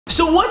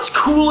So what's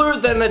cooler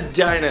than a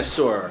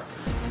dinosaur?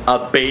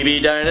 A baby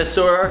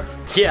dinosaur?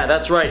 Yeah,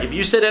 that's right. If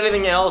you said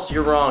anything else,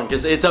 you're wrong,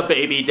 because it's a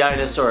baby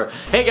dinosaur.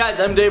 Hey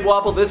guys, I'm Dave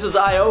Wapple, this is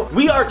IO.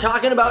 We are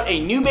talking about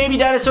a new baby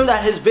dinosaur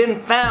that has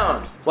been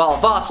found. Well, a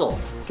fossil,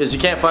 because you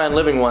can't find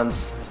living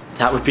ones.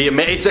 That would be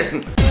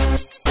amazing.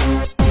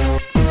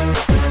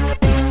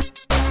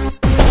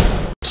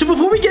 So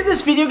before we get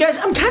this video, guys,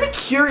 I'm kind of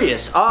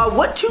curious.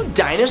 What two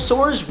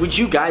dinosaurs would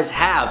you guys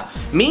have?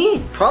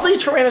 Me, probably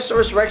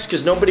Tyrannosaurus Rex,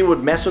 because nobody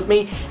would mess with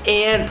me,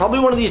 and probably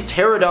one of these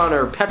pterodon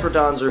or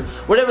petrodons or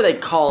whatever they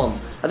call them.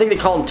 I think they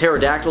call them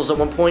pterodactyls at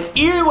one point.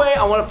 Either way,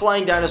 I want a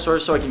flying dinosaur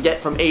so I can get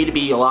from A to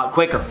B a lot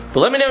quicker. But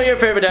let me know your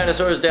favorite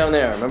dinosaurs down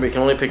there. Remember, you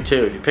can only pick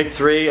two. If you pick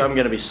three, I'm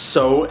gonna be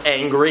so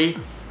angry.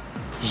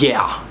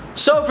 Yeah.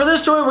 So for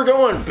this story, we're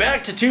going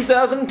back to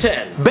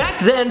 2010. Back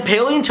then,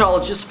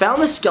 paleontologists found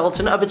the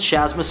skeleton of a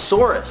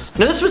Chasmosaurus.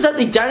 Now this was at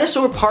the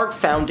Dinosaur Park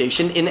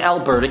Foundation in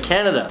Alberta,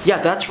 Canada.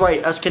 Yeah, that's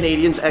right, us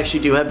Canadians actually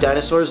do have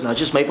dinosaurs, not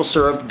just maple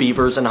syrup,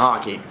 beavers, and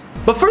hockey.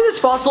 But for this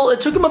fossil, it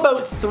took them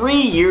about 3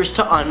 years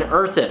to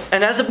unearth it.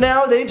 And as of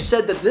now, they've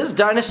said that this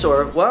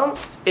dinosaur, well,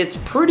 it's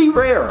pretty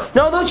rare.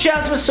 Now, although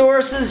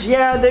Chasmosauruses,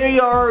 yeah, they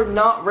are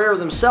not rare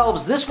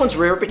themselves, this one's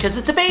rare because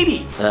it's a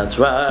baby. That's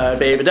right,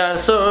 baby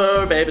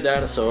dinosaur,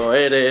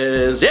 it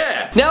is,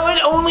 yeah! Now, it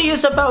only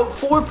is about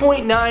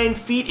 4.9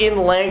 feet in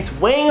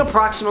length, weighing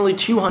approximately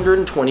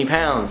 220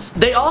 pounds.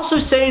 They also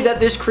say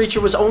that this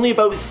creature was only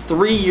about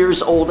 3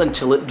 years old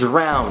until it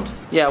drowned.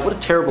 Yeah, what a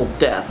terrible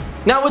death.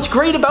 Now, what's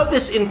great about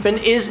this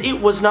infant is it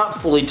was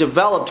not fully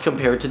developed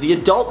compared to the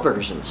adult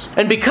versions.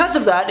 And because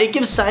of that, it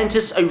gives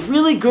scientists a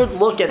really good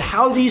look at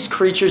how these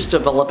creatures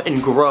develop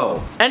and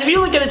grow. And if you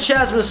look at a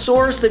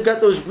Chasmosaurus, they've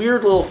got those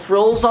weird little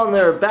frills on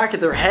their back of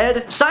their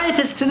head.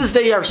 Scientists to this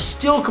day are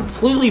still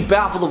completely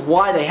baffled of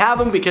why they have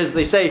them, because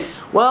they say,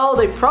 well,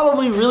 they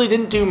probably really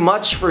didn't do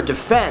much for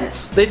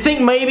defense. They think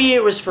maybe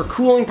it was for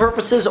cooling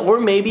purposes or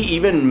maybe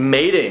even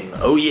mating.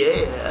 Oh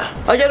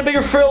yeah. I got a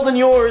bigger frill than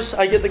yours.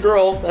 I get the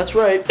girl, that's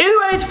right. Either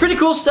way, it's pretty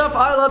cool stuff.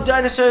 I love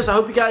dinosaurs. I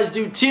hope you guys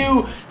do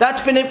too.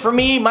 That's been it for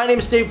me. My name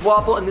is Dave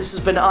Wapple and this has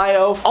been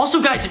IO.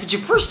 Also guys, if it's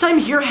your first time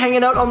here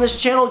hanging out on this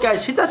channel,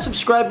 guys, hit that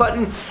subscribe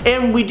button,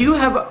 and we do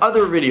have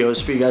other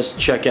videos for you guys to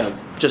check out,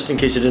 just in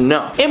case you didn't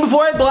know. And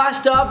before I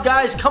blast off,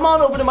 guys, come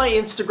on over to my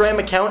Instagram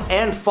account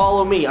and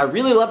follow me. I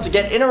really love to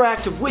get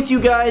interactive with you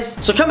guys,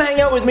 so come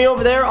hang out with me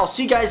over there. I'll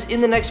see you guys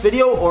in the next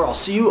video, or I'll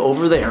see you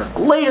over there.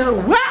 Later,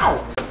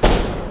 wow!